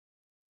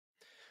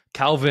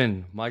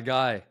Calvin, my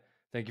guy,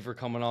 thank you for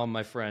coming on,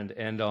 my friend.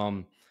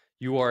 And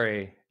you are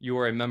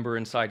a member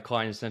inside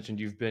Client Ascension.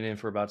 You've been in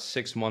for about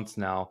 6 months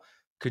now.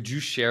 Could you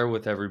share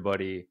with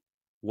everybody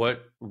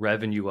what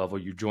revenue level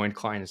you joined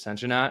Client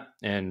Ascension at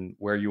and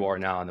where you are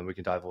now? And then we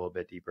can dive a little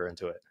bit deeper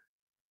into it.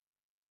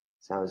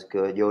 Sounds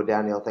good. Yo,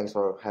 Daniel, thanks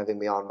for having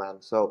me on,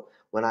 man. So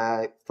when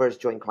I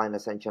first joined Client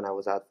Ascension, I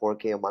was at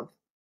 4K a month.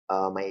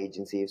 My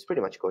agency is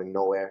pretty much going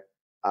nowhere.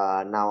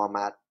 Now I'm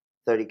at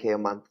 30K a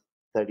month,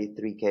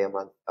 33K a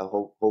month,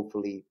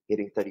 hopefully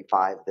hitting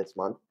 35 this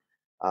month.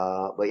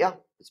 But yeah,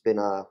 it's been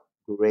a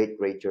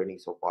great journey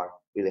so far.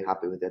 Really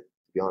happy with it,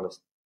 to be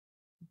honest.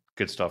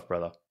 Good stuff,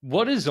 brother.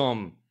 What is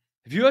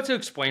if you had to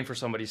explain for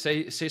somebody,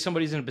 say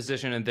somebody's in a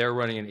position and they're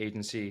running an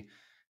agency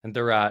and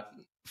they're at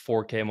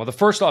 4K a month. The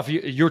first off,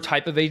 your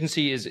type of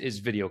agency is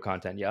video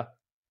content, yeah?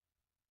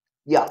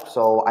 Yeah,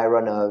 so I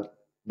run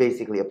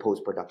basically a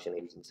post-production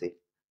agency.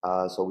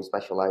 So we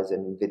specialize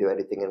in video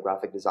editing and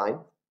graphic design,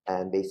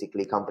 and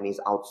basically companies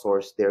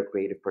outsource their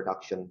creative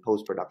production,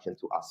 post-production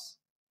to us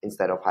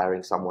instead of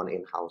hiring someone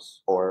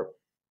in-house or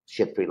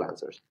shit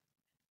freelancers.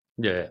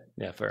 Yeah,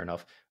 fair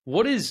enough.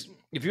 What is,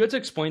 if you had to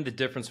explain the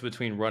difference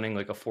between running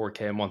like a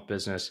 4K a month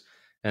business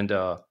and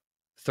a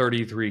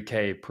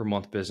 33K per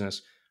month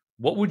business,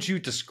 what would you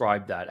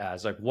describe that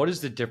as? Like, what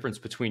is the difference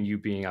between you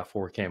being at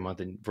 4K a month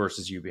and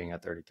versus you being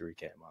at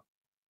 33K a month?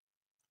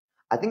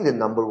 I think the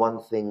number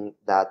one thing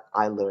that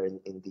I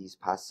learned in these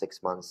past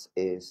 6 months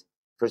is,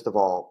 first of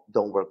all,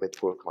 don't work with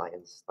poor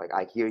clients. Like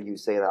I hear you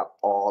say that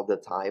all the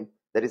time.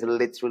 That is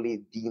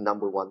literally the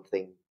number one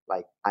thing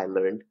like I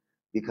learned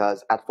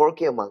because at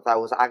 4K a month, I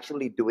was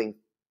actually doing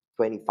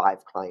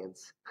 25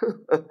 clients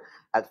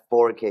at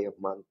 4K a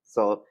month.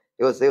 So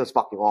it was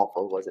fucking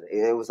awful, wasn't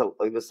it? It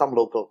was some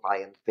local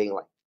client paying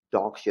like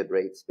dog shit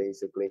rates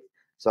basically.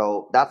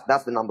 So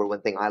that's the number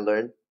one thing I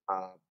learned.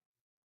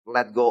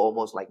 Let go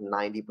almost like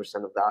 90%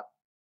 of that.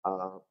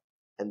 Uh,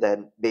 and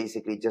then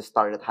basically just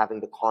started having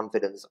the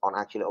confidence on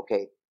actually,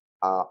 okay,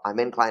 I'm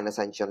in Client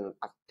Ascension.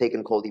 I've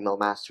taken cold email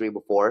mastery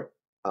before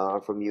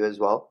from you as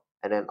well.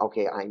 And then,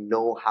 okay, I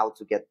know how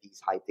to get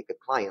these high ticket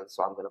clients.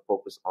 So I'm going to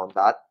focus on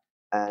that.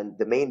 And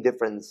the main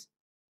difference,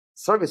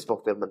 service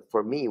fulfillment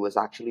for me was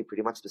actually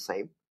pretty much the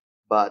same.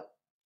 But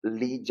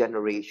lead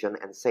generation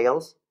and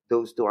sales,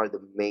 those two are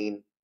the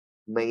main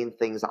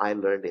things I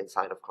learned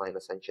inside of Client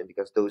Ascension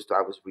because those two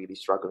I was really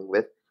struggling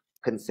with,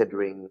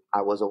 considering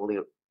I was only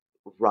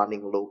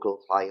running local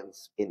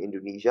clients in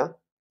Indonesia.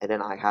 And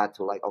then I had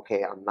to like,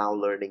 okay, I'm now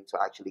learning to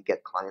actually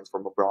get clients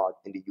from abroad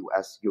in the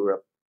US,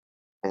 Europe,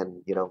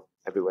 and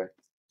everywhere.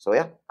 So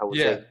yeah, I would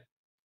Yeah. say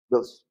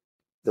those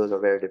those are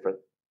very different.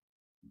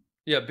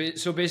 Yeah.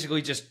 So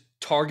basically just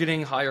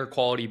targeting higher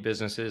quality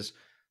businesses,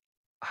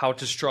 how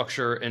to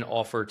structure an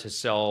offer to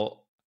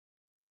sell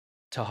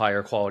to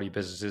higher quality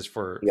businesses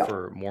Yeah,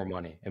 for more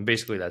money. And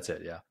basically that's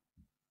it. Yeah.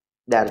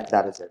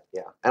 that is it.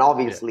 Yeah, and Yeah.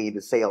 obviously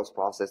the sales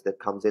process that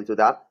comes into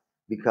that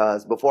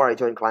because before I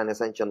joined Client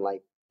Ascension,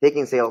 like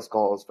taking sales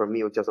calls for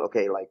me was just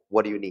okay. Like,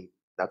 what do you need?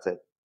 That's it.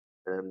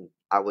 And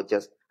I would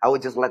just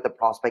let the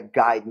prospect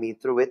guide me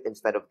through it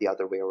instead of the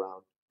other way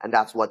around. And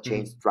that's what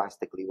changed Mhm.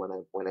 drastically when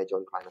I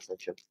joined Client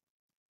Ascension.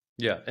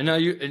 Yeah. And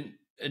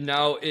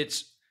now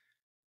it's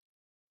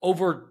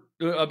over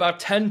about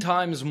 10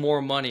 times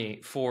more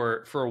money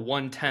for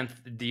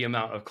 1/10 the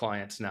amount of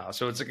clients now.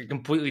 So it's like a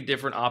completely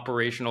different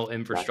operational Exactly.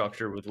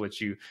 infrastructure with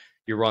which you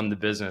run the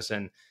business.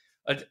 And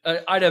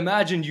I'd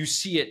imagine you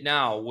see it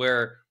now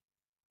where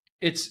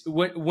it's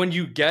when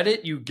you get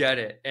it, you get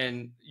it.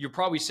 And you're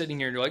probably sitting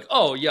here and you're like,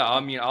 oh yeah, I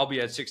mean, I'll be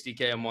at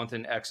 60K a month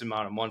in X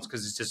amount of months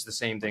because it's just the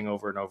same thing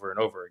over and over and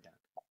over again.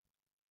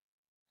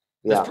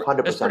 Yeah, That's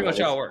pretty 100%, much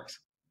man. how it It's works.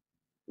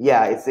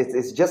 Yeah,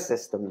 it's just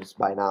systems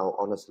by now,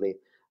 honestly.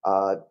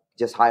 Uh,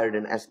 just hired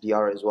an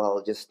SDR as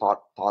well. Just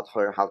taught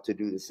her how to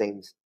do the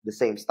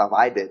same stuff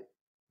I did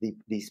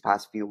these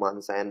past few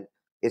months, and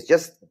it's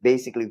just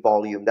basically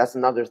volume. That's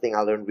another thing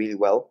I learned really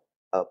well.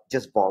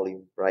 Just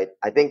volume, right?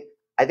 I think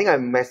I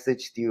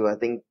messaged you. I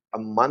think a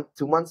month,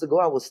 2 months ago,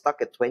 I was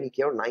stuck at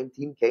 20K or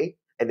 19K,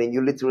 and then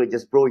you literally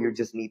just, bro, you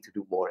just need to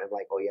do more. I'm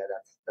like, oh yeah,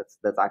 that's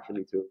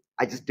actually true.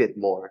 I just did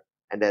more,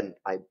 and then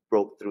I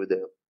broke through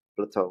the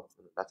plateau.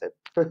 That's it.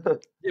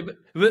 Yeah,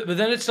 but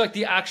then it's like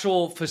the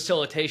actual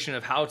facilitation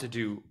of how to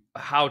do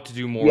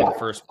more in Yeah, the of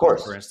first place, for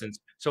course. instance.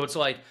 So it's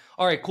like,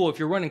 all right, cool. If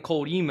you're running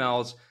cold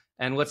emails,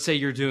 and let's say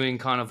you're doing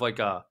kind of like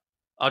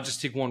I'll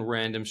just take one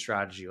random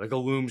strategy, like a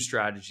Loom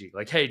strategy.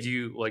 Like, hey, do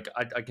you like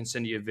I can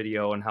send you a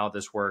video on how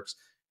this works,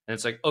 and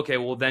it's like, okay,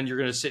 well then you're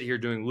gonna sit here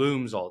doing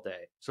Looms all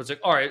day. So it's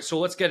like, all right, so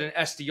let's get an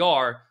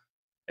SDR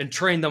and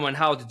train them on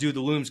how to do the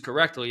looms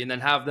correctly and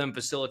then have them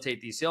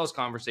facilitate these sales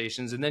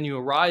conversations. And then you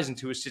arise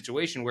into a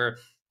situation where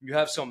you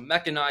have some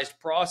mechanized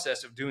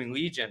process of doing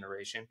lead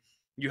generation.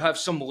 You have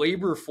some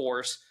labor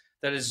force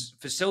that is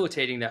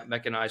facilitating that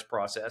mechanized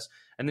process.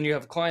 And then you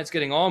have clients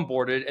getting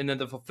onboarded, and then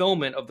the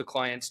fulfillment of the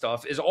client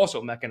stuff is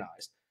also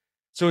mechanized.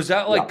 So is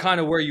that like Yeah. kind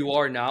of where you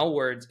are now,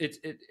 where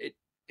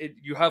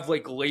you have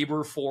like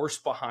labor force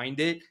behind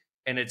it,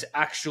 and it's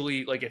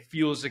actually like it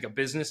feels like a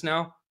business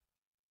now?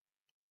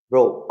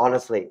 Bro,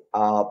 honestly,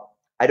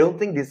 I don't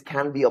think this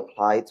can be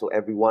applied to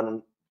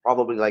everyone.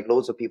 Probably like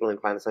loads of people in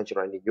Client Ascension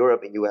are in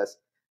Europe and US,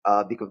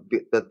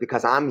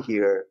 because I'm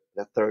here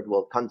in a third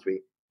world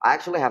country. I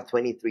actually have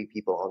 23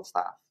 people on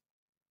staff.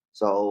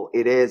 So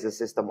it is a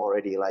system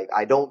already. Like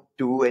I don't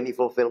do any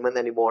fulfillment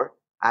anymore.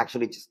 I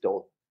actually just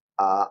don't.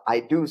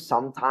 I do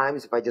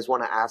sometimes if I just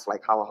want to ask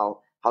like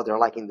how they're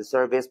liking the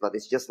service, but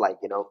it's just like,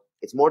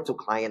 it's more to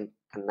client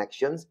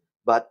connections.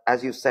 But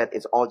as you said,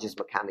 it's all just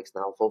mechanics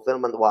now,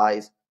 fulfillment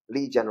wise,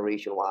 lead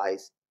generation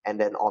wise, and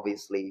then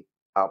obviously,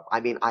 I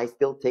mean, I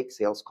still take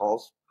sales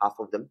calls, half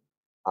of them,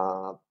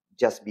 uh,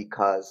 just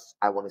because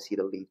I want to see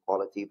the lead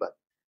quality.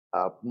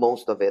 But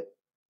most of it,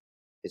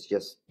 it's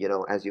just,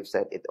 as you've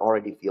said, it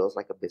already feels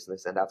like a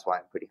business, and that's why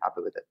I'm pretty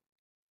happy with it.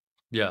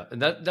 Yeah,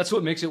 and that's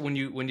what makes it when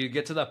you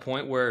get to that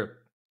point where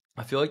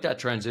I feel like that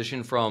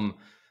transition from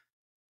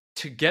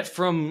to get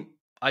from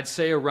I'd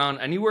say around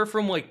anywhere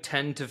from like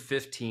 10 to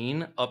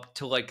 15 up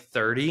to like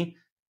 30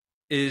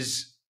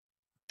 is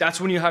that's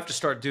when you have to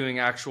start doing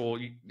actual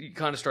you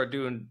kind of start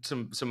doing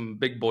some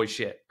big boy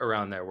shit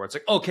around there where it's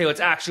like, okay, let's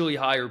actually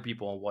hire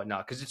people and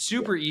whatnot, because it's Yeah,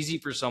 super easy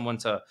for someone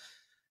to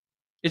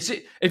it's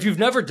if you've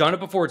never done it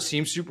before, it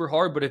seems super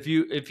hard. But if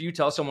you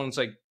tell someone, it's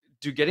like,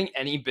 dude, getting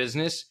any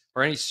business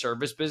or any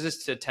service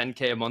business to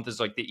 10K a month is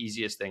like the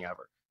easiest thing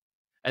ever.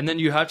 And then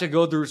you have to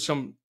go through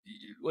some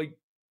like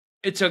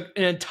it's an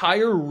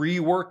entire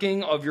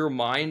reworking of your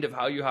mind of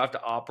how you have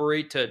to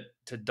operate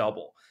to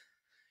double.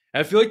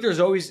 And I feel like there's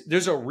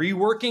a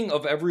reworking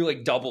of every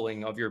like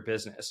doubling of your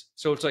business.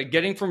 So it's like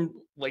getting from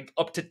like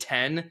up to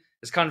 10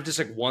 is kind of just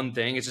like one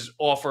thing. It's just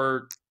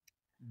offer,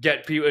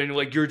 get people, and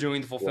like you're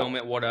doing the yeah,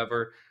 fulfillment,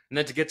 whatever. And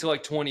then to get to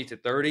like 20 to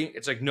 30,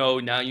 it's like, no,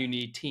 now you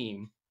need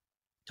team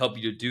to help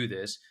you to do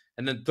this.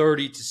 And then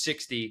 30 to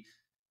 60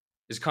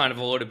 is kind of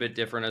a little bit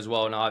different as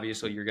well. And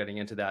obviously you're getting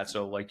into that.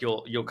 So like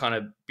you'll kind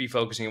of be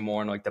focusing more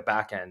on like the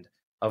back end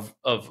of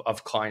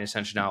Client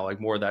Ascension now,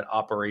 like more that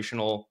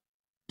operational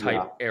yeah,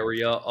 type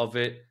area of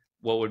it,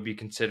 what would be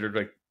considered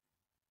like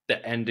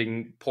the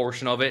ending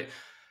portion of it.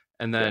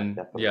 And yeah, then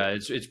definitely. yeah,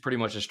 it's pretty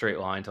much a straight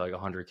line to like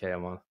 100K a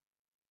month.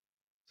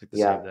 It's like the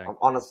Yeah, same thing. I'm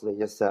honestly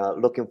just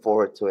looking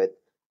forward to it.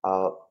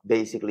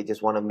 Basically,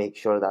 just want to make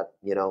sure that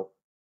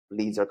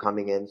leads are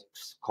coming in,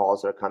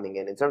 calls are coming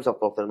in. In terms of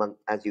fulfillment,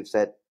 as you've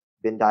said,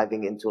 been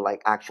diving into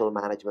like actual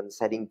management,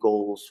 setting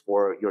goals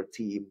for your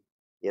team.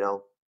 You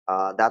know,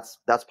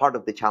 that's part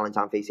of the challenge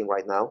I'm facing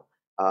right now.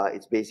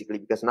 It's basically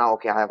because now,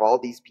 okay, I have all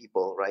these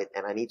people, right,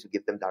 and I need to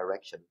give them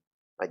direction.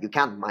 Right, you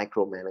can't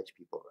micromanage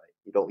people, right?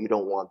 You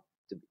don't want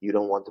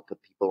to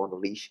put people on a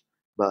leash,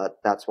 but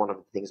that's one of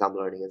the things I'm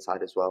learning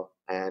inside as well.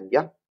 And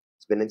yeah,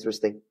 it's been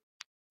interesting.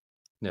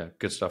 Yeah,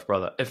 good stuff,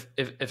 brother.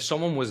 If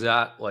someone was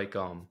at like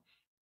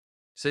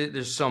say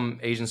there's some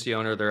agency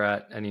owner, they're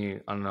at any,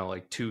 I don't know,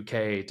 like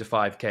 2K to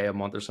 5K a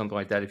month or something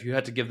like that. If you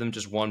had to give them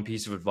just one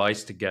piece of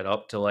advice to get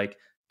up to like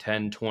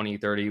 10, 20,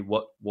 30,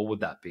 what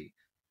would that be?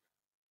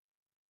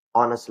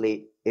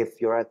 Honestly,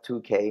 if you're at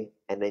 2K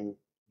and then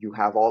you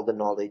have all the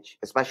knowledge,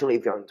 especially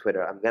if you're on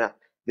Twitter,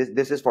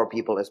 this is for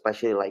people,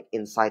 especially like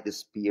inside the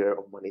sphere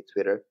of money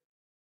Twitter.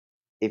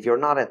 If you're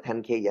not at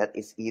 10K yet,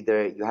 it's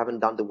either you haven't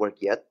done the work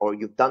yet or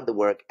you've done the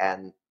work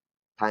and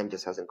time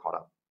just hasn't caught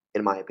up,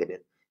 in my opinion.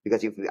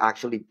 Because if you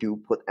actually do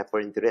put effort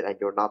into it and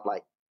you're not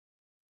like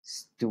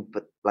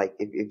stupid, like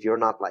if you're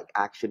not like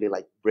actually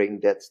like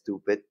brain dead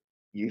stupid,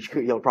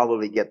 you'll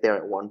probably get there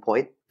at one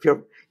point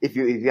if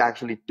you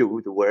actually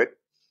do the work.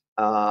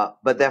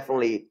 But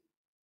definitely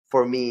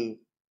for me,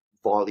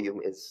 volume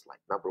is like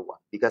number one,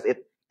 because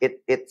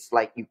it's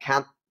like you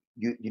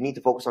need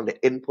to focus on the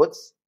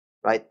inputs,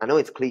 right? I know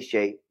it's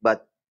cliche,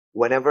 but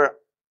whenever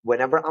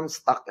whenever I'm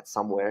stuck at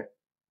somewhere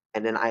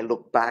and then I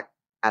look back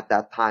at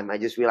that time, I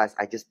just realize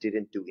I just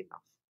didn't do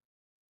enough,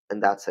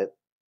 and that's it.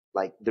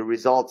 Like the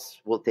results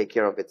will take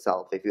care of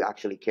itself if you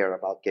actually care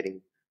about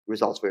getting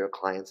results for your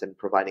clients and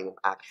providing them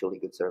actually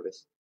good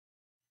service.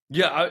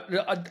 Yeah,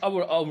 I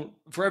would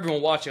for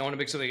everyone watching, I want to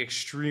make something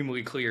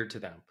extremely clear to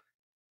them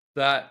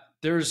that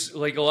there's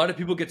like a lot of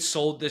people get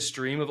sold this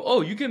dream of,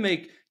 oh, you can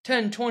make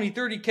 10, 20,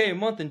 30K a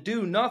month and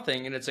do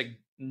nothing. And it's like,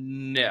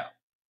 no,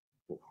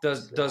 Yeah,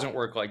 doesn't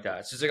work like that.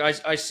 It's just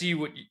like I see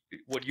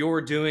what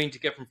you're doing to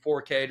get from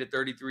 4K to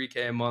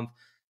 33K a month.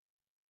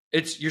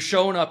 It's you're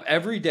showing up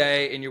every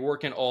day and you're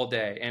working all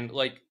day. And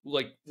like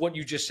what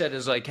you just said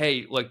is like,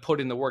 hey, like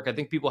put in the work. I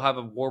think people have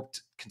a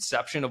warped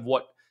conception of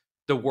what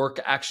the work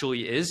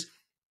actually is.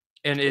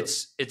 And true.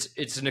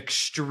 it's an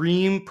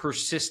extreme,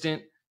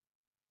 persistent,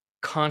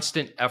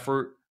 constant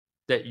effort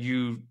that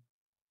you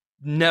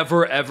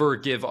never ever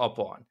give up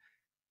on.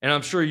 And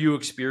I'm sure you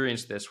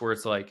experienced this where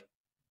it's like,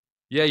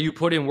 yeah, you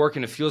put in work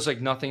and it feels like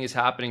nothing is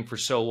happening for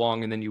so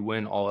long and then you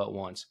win all at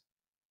once.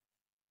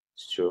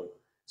 It's true.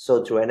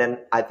 So true. And then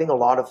I think a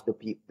lot of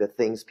the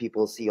things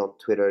people see on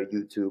Twitter,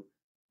 YouTube,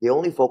 they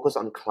only focus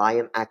on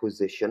client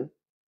acquisition.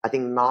 I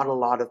think not a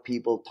lot of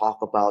people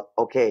talk about,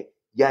 okay,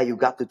 yeah, you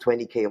got to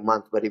 20K a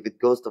month, but if it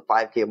goes to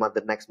 5K a month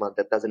the next month,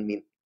 that doesn't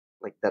mean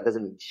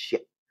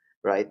shit.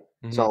 right?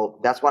 Hmm. So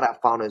that's what I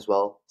found as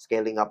well.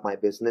 Scaling up my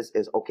business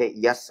is okay.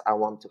 Yes, I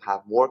want to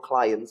have more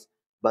clients,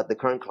 but the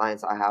current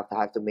clients I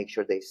have to make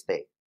sure they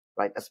stay,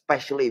 right?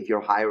 Especially if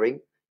you're hiring.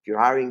 If you're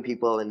hiring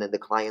people and then the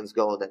clients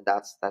go, then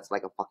that's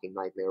like a fucking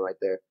nightmare right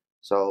there.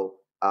 So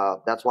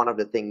that's one of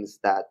the things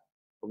that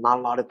not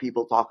a lot of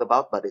people talk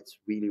about, but it's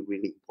really,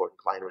 really important,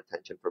 client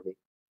retention for me.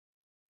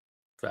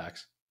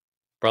 Facts.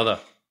 Brother,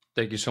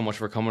 thank you so much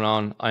for coming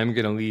on. I'm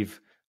going to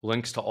leave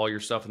links to all your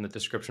stuff in the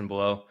description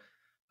below.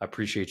 I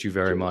appreciate you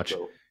very Cheers, much.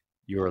 bro.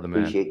 You are the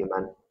man. Appreciate you,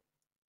 man.